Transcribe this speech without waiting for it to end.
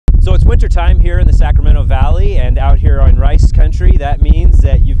wintertime here in the Sacramento Valley and out here on rice country. That means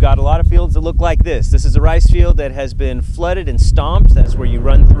that you've got a lot of fields that look like this. This is a rice field that has been flooded and stomped. That's where you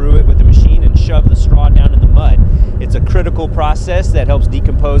run through it with the machine and shove the straw down in the mud. It's a critical process that helps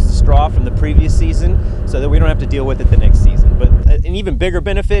decompose the straw from the previous season so that we don't have to deal with it the next season. But an even bigger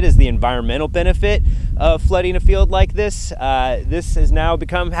benefit is the environmental benefit of flooding a field like this. This has now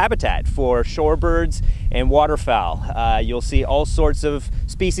become habitat for shorebirds and waterfowl. You'll see all sorts of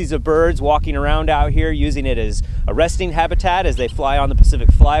species of birds walking around out here, using it as a resting habitat as they fly on the Pacific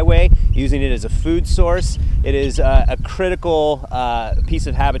Flyway, using it as a food source. It is a critical piece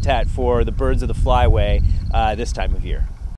of habitat for the birds of the Flyway this time of year.